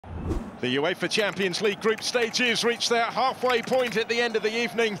The UEFA Champions League group stages reach their halfway point at the end of the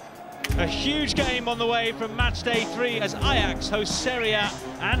evening. A huge game on the way from Matchday 3 as Ajax hosts Serie A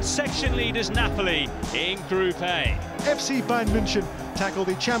and section leaders Napoli in Group A. FC Bayern München tackle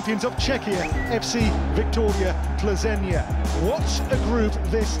the champions of Czechia, FC Victoria Plzeň. What a group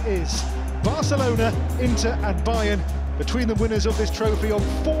this is. Barcelona, Inter and Bayern between the winners of this trophy on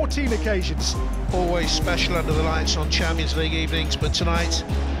 14 occasions. Always special under the lights on Champions League evenings, but tonight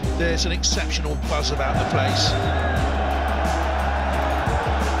there's an exceptional buzz about the place.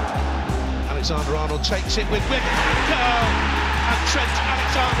 Alexander-Arnold takes it with whip and goal, and Trent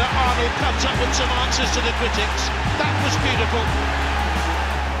Alexander-Arnold comes up with some answers to the critics. That was beautiful.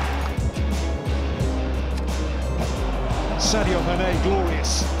 Sadio Mane,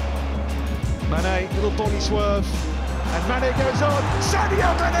 glorious. Mane, little body swerve, and Mane goes on.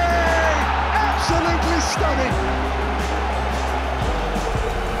 Sadio Mane! Absolutely stunning!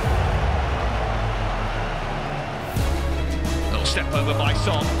 Step over by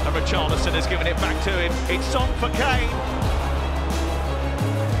Son, and Richarlison has given it back to him. It's Son for Kane.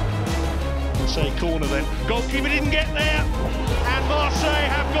 Say corner then. Goalkeeper didn't get there, and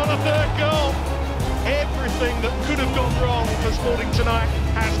Marseille have got a third goal. Everything that could have gone wrong for Sporting tonight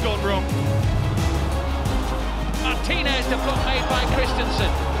has gone wrong. Martinez, the block made by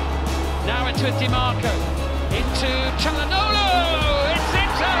Christensen. Now it's with DiMarco. Into Çalhanoğlu. It's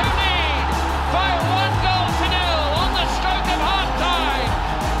Inter who lead by 1-0 on the stroke of half-time.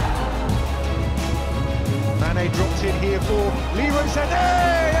 Mane dropped in here for Leroy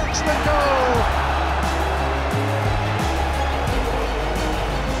Sané. Excellent goal.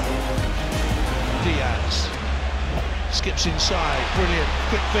 Diaz skips inside, brilliant,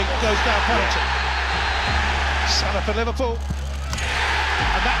 quick feet, goes down penalty. Salah for Liverpool,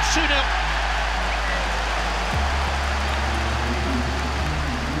 and that's 2-0.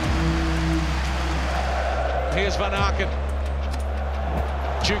 Here's Van Aken.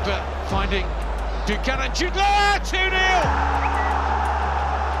 Juper finding Buchanan. Jude 2-0!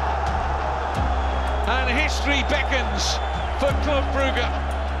 And history beckons for Club Brugge.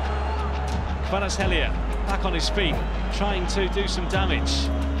 Kvaratskhelia back on his feet, trying to do some damage.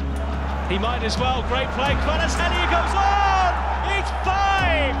 He might as well. Great play. Kvaratskhelia goes on! It's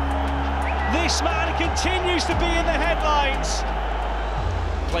 5! This man continues to be in the headlines.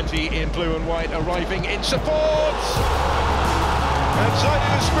 Plenty in blue and white arriving in support. And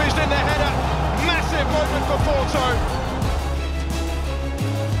Zidane has squeezed in the header. Massive moment for Porto.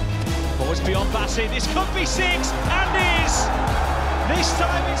 Ball's beyond Bassi. This could be 6, and is. This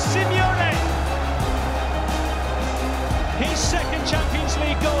time it's Simeone. His second Champions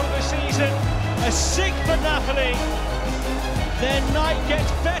League goal of the season. A 6 for Napoli. Their night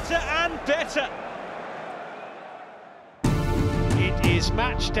gets better and better. It is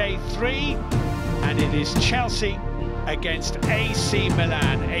match day 3, and it is Chelsea against AC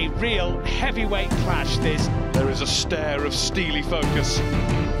Milan. A real heavyweight clash, this. There is a stare of steely focus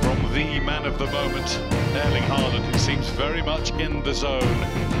from the man of the moment, Erling Haaland, who seems very much in the zone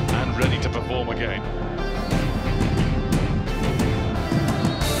and ready to perform again.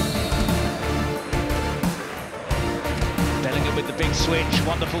 Bellingham with the big switch,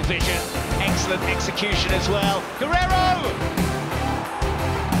 wonderful vision, excellent execution as well. Guerrero!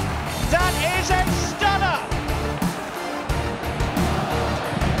 That is a stunner!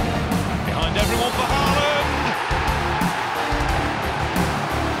 Behind everyone for Haaland!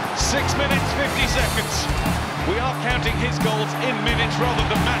 6 minutes, 50 seconds. We are counting his goals in minutes rather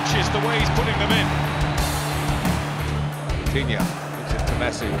than matches, the way he's putting them in. Coutinho gives it to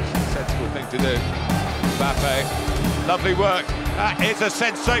Messi, which is a sensible thing to do. Mbappe, lovely work. That is a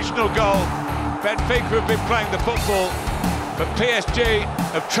sensational goal. Benfica have been playing the football, but PSG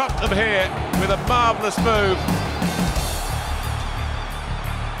have trumped them here with a marvellous move.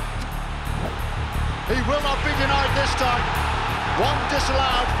 He will not be denied this time. One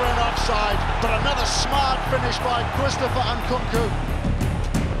disallowed for an offside, but another smart finish by Christopher Nkunku.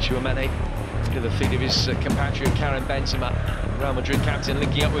 Tchouameni to the feet of his compatriot Karim Benzema. Real Madrid captain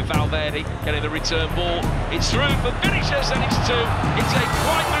linking up with Valverde, getting the return ball. It's through for Vinicius, and it's 2. It's a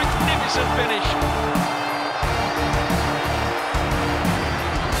quite magnificent finish.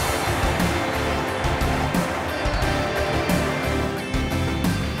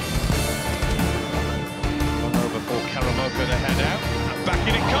 To head out, and back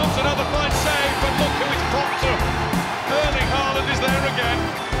in it comes, another fine save, but look who it's popped to. Erling Haaland is there again.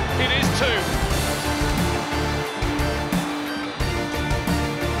 It is 2.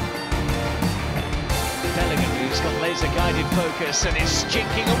 Bellingham, who's got laser-guided focus and is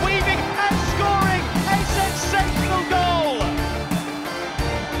jinking and weaving and scoring a sensational goal!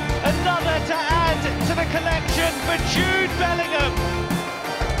 A Another to add to the collection for Jude Bellingham.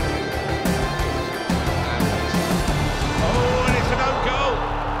 Oh, and it's an own goal.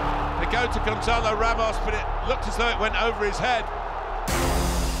 They go to Gonzalo Ramos, but it looked as though it went over his head.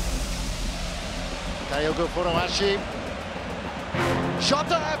 Kyogo Furuhashi.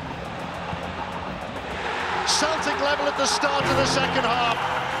 Shot up. Celtic level at the start of the second half.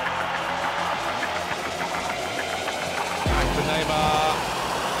 Back to Neymar.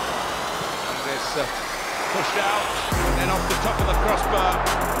 And this pushed out, and then off the top of the crossbar.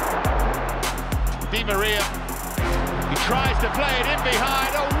 Di Maria. He tries to play it in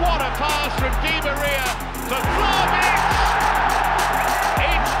behind. Oh, what a pass from Di Maria to Vlahovic!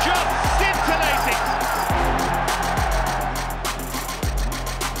 It's just scintillating.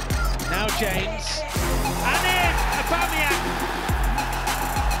 Now James. And in! Aubameyang!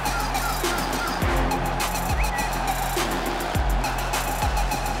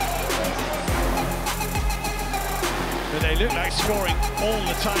 But they look like scoring all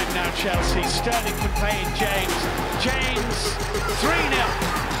the time now, Chelsea. Sterling can play in James. James, 3-0.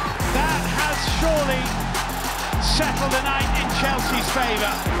 That has surely settled the night in Chelsea's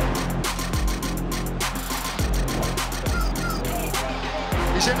favour.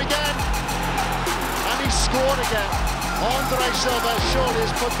 He's in again. And he's scored again. Andre Silva surely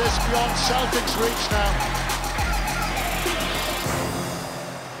has put this beyond Celtic's reach now.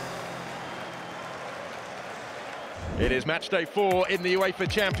 It is matchday 4 in the UEFA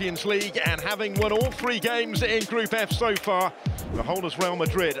Champions League, and having won all 3 games in Group F so far, the holders Real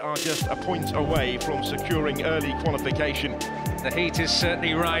Madrid are just a point away from securing early qualification. The heat is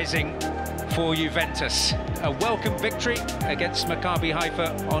certainly rising for Juventus. A welcome victory against Maccabi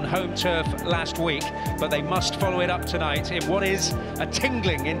Haifa on home turf last week, but they must follow it up tonight in what is a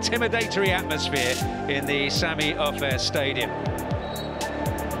tingling, intimidatory atmosphere in the Sami Ofer Stadium.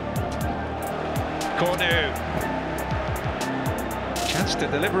 Cornu. Chance to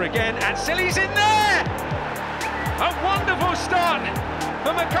deliver again, and ATZILI's in there! A wonderful start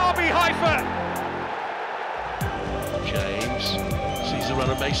for Maccabi Haifa. James sees the run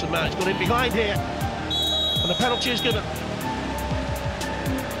of Mason Mount. He's got in behind here. And the penalty is given.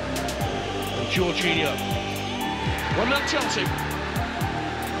 And Jorginho. 1-0 Chelsea.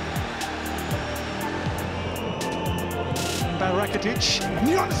 Rakitic.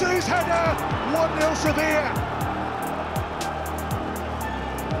 Nyonzu's header. 1-0 Sevilla.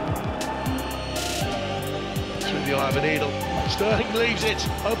 Through the eye of a needle. Sterling leaves it.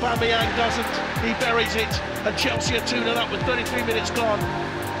 Aubameyang doesn't. He buries it. And Chelsea are 2-0 up with 33 minutes gone.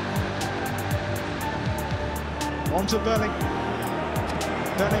 On to Bellingham,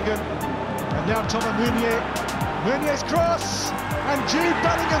 and now Thomas Meunier. Meunier's cross, and Jude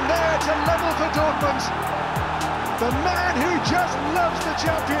Bellingham there to level for Dortmund. The man who just loves the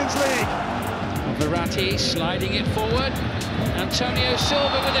Champions League. Verratti sliding it forward. Antonio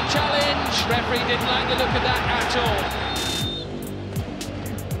Silva with a challenge. Referee didn't like the look of that at all.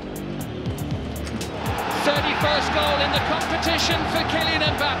 31st goal in the competition for Kylian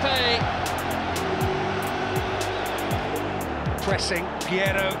Mbappe. Pressing,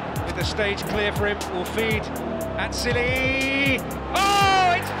 Piero with the stage clear for him, will feed ATZILI.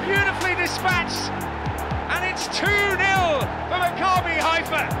 Oh, it's beautifully dispatched, and it's 2-0 for Maccabi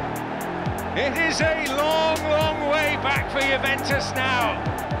Haifa. It is a long, long way back for Juventus now.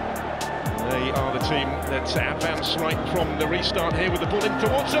 They are the team that advanced right from the restart here with the ball in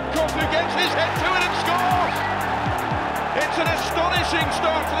towards Zubkov, who gets his head to it and scores! It's an astonishing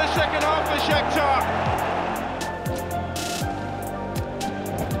start to the second half for Shakhtar.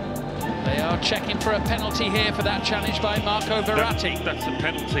 They are checking for a penalty here for that challenge by Marco Verratti. That's a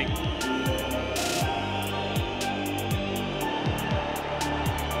penalty.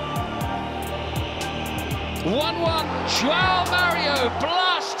 João Mario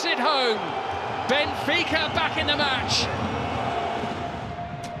blasts it home. Benfica back in the match.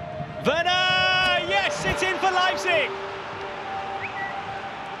 Werner! Yes, it's in for Leipzig.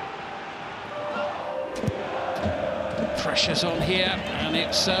 Pressure's on here, and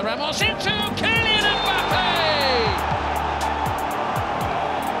it's Ramos into Kylian Mbappe!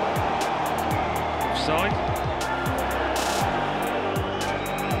 Offside.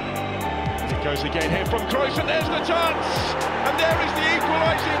 It goes again here from Kroos, and there's the chance! And there is the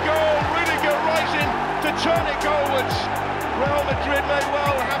equalising goal. Rudiger rising to turn it goalwards. Real Madrid may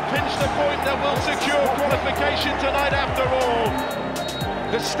well have pinched the point that will secure qualification tonight after all.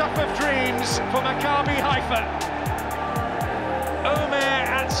 The stuff of dreams for Maccabi Haifa. Omer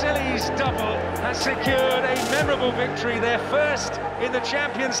ATZILI's double has secured a memorable victory, their first in the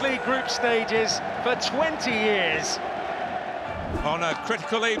Champions League group stages for 20 years. On a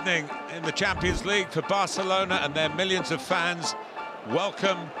critical evening in the Champions League for Barcelona and their millions of fans,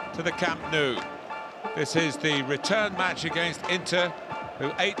 welcome to the Camp Nou. This is the return match against Inter,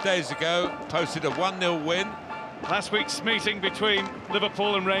 who 8 days ago posted a 1-0 win. Last week's meeting between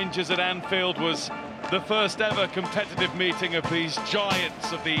Liverpool and Rangers at Anfield was the first ever competitive meeting of these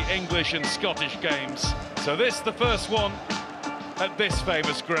giants of the English and Scottish games. So this, the first one at this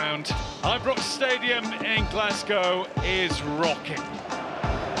famous ground. Ibrox Stadium in Glasgow is rocking.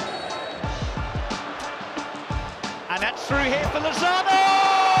 And that's through here for Lozano!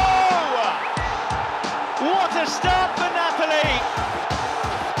 What a start for Napoli!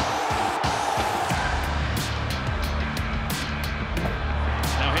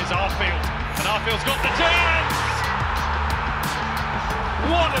 Now here's Arfield, and Arfield's got the chance!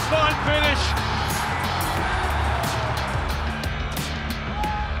 What a fine finish!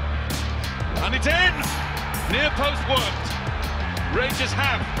 And it's in! Near post worked. Rangers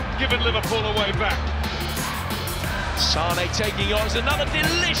have given Liverpool a way back. Salah taking on, it's another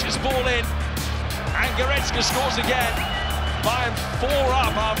delicious ball in. And Goretzka scores again. Bayern 4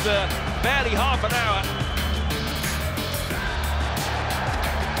 up after barely half an hour.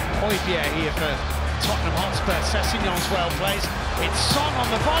 Højbjerg here for Tottenham Hotspur. Sessegnon's well placed. It's Son on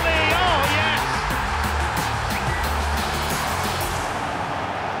the volley. Oh, yes!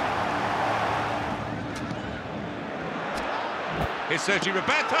 Here's Sergi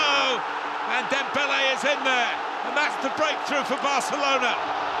Roberto, and Dembele is in there, and that's the breakthrough for Barcelona.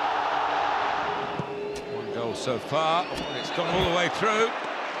 1 goal so far, and it's gone all the way through,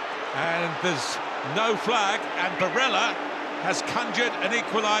 and there's no flag, and Barella has conjured an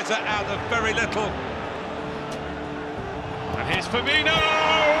equaliser out of very little. And here's Firmino!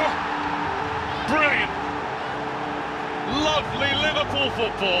 Brilliant! Lovely Liverpool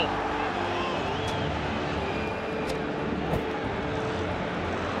football.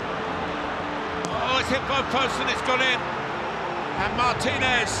 Oh, it's hit both posts and it's gone in. And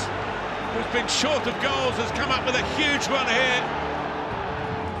Martinez, who's been short of goals, has come up with a huge one here.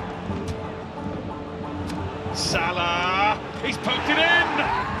 Salah, he's poked it in.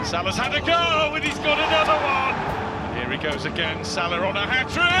 Salah's had a go and he's got another one. And here he goes again, Salah on a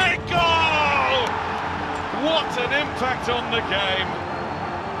hat-trick. Goal! What an impact on the game.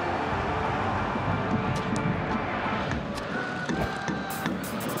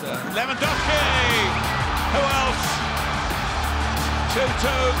 Lewandowski, who else? 2-2.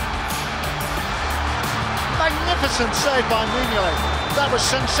 Magnificent save by Mignolet. That was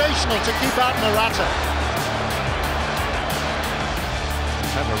sensational to keep out Morata.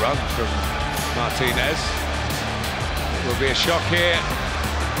 Clever run from Martinez. It will be a shock here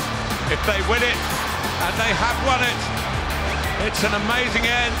if they win it, and they have won it. It's an amazing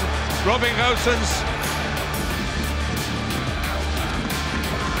end. Robin Gosens.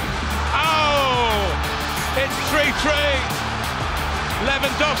 Oh! It's 3-3.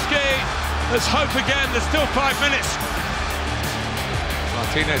 Lewandowski. There's hope again. There's still 5 minutes.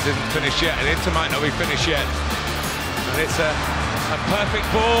 Martinez isn't finished yet, and Inter might not be finished yet. And it's a perfect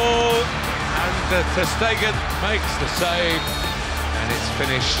ball, and Ter Stegen makes the save, and it's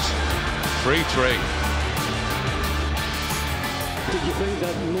finished 3-3. Did you think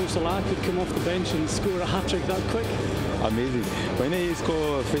that Salah could come off the bench and score a hat-trick that quick? Amazing. When he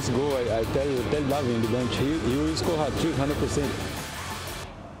scored first goal, I tell Davi in the bench, he will score hat-trick 100%.